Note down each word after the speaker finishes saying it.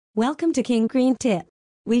Welcome to King Green Tip.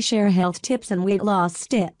 We share health tips and weight loss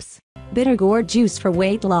tips. Bitter gourd juice for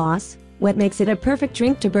weight loss. What makes it a perfect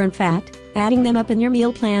drink to burn fat? Adding them up in your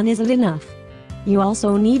meal plan isn't enough. You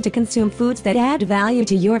also need to consume foods that add value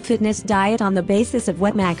to your fitness diet on the basis of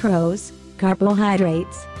what macros,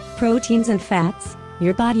 carbohydrates, proteins and fats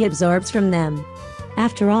your body absorbs from them.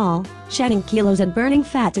 After all, shedding kilos and burning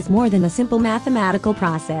fat is more than a simple mathematical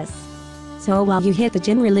process. So while you hit the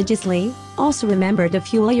gym religiously, also remember to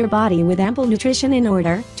fuel your body with ample nutrition in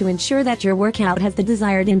order to ensure that your workout has the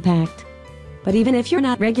desired impact. But even if you're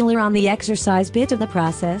not regular on the exercise bit of the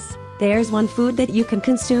process, there's one food that you can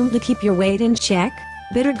consume to keep your weight in check: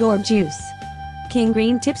 bitter gourd juice. King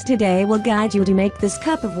Green Tips today will guide you to make this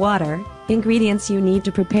cup of water. Ingredients you need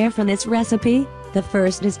to prepare from this recipe. The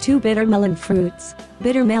first is 2 bitter melon fruits.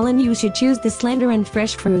 Bitter melon, you should choose the slender and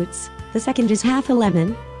fresh fruits. The second is half a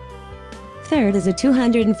lemon. Third is a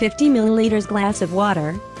 250 milliliters glass of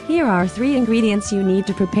water. Here are 3 ingredients you need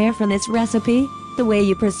to prepare from this recipe. The way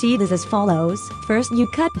you proceed is as follows. First, you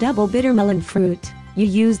cut double bitter melon fruit. You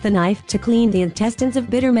use the knife to clean the intestines of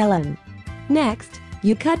bitter melon. Next,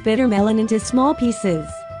 you cut bitter melon into small pieces.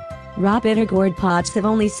 Raw bitter gourd pods have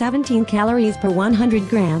only 17 calories per 100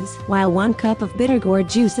 grams, while 1 cup of bitter gourd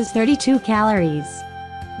juice is 32 calories.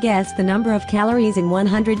 Guess the number of calories in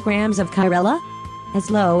 100 grams of chlorella? As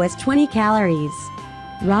low as 20 calories.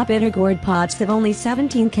 Raw bitter gourd pods have only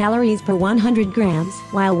 17 calories per 100 grams,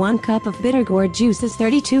 while 1 cup of bitter gourd juice is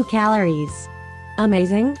 32 calories.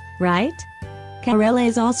 Amazing, right? Chlorella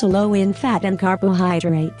is also low in fat and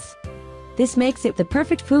carbohydrates. This makes it the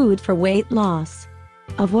perfect food for weight loss.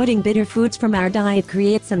 Avoiding bitter foods from our diet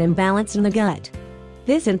creates an imbalance in the gut.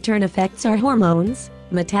 This in turn affects our hormones,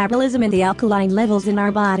 metabolism and the alkaline levels in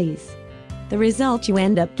our bodies. The result, you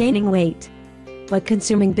end up gaining weight. But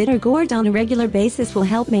consuming bitter gourd on a regular basis will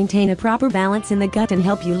help maintain a proper balance in the gut and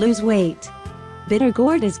help you lose weight. Bitter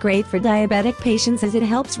gourd is great for diabetic patients as it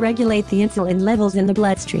helps regulate the insulin levels in the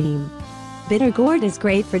bloodstream. Bitter gourd is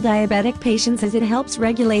great for diabetic patients as it helps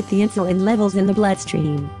regulate the insulin levels in the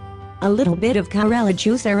bloodstream. A little bit of chlorella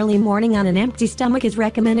juice early morning on an empty stomach is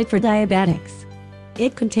recommended for diabetics.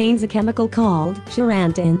 It contains a chemical called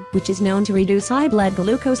zearalentin, which is known to reduce high blood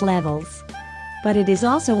glucose levels. But it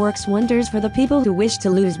also works wonders for the people who wish to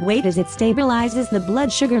lose weight as it stabilizes the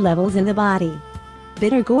blood sugar levels in the body.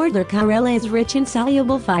 Bitter gourd or chlorella is rich in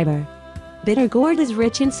soluble fiber. Bitter gourd is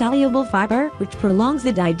rich in soluble fiber, which prolongs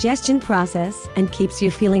the digestion process and keeps you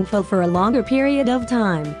feeling full for a longer period of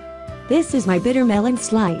time. This is my bitter melon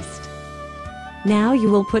sliced. Now you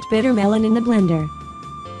will put bitter melon in the blender.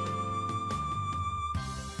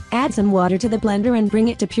 Add some water to the blender and bring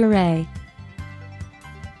it to puree.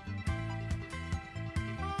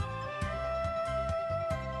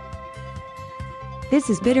 This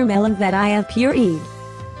is bitter melon that I have pureed.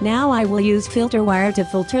 Now I will use filter wire to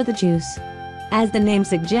filter the juice. As the name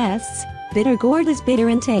suggests, bitter gourd is bitter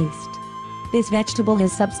in taste. This vegetable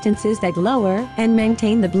has substances that lower and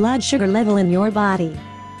maintain the blood sugar level in your body.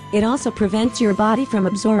 It also prevents your body from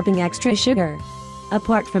absorbing extra sugar.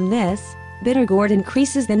 Apart from this, bitter gourd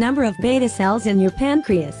increases the number of beta cells in your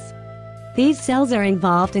pancreas. These cells are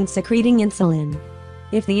involved in secreting insulin.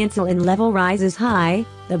 If the insulin level rises high,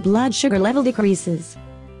 the blood sugar level decreases.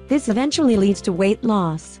 This eventually leads to weight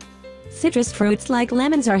loss. Citrus fruits like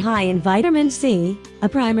lemons are high in vitamin C, a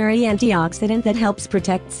primary antioxidant that helps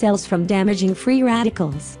protect cells from damaging free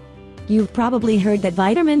radicals. You've probably heard that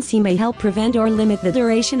vitamin C may help prevent or limit the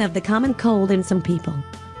duration of the common cold in some people.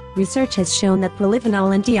 Research has shown that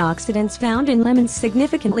polyphenol antioxidants found in lemons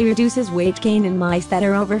significantly reduces weight gain in mice that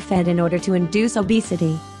are overfed in order to induce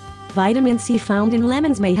obesity. Vitamin C found in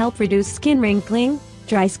lemons may help reduce skin wrinkling,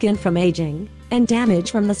 dry skin from aging, and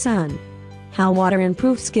damage from the sun. How water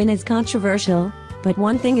improves skin is controversial, but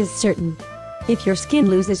one thing is certain. If your skin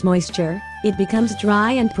loses moisture, it becomes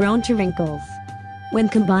dry and prone to wrinkles. When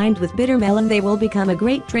combined with bitter melon, they will become a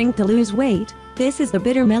great drink to lose weight. This is the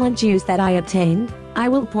bitter melon juice that I obtained. I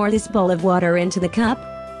will pour this bowl of water into the cup.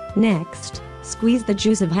 Next, squeeze the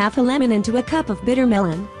juice of half a lemon into a cup of bitter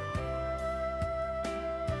melon.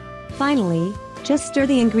 Finally, just stir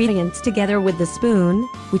the ingredients together with the spoon,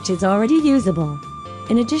 which is already usable.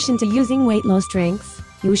 In addition to using weight loss drinks,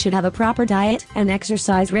 you should have a proper diet and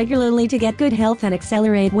exercise regularly to get good health and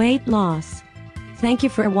accelerate weight loss. Thank you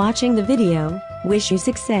for watching the video. Wish you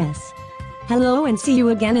success. Hello and see you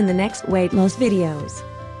again in the next weight loss videos.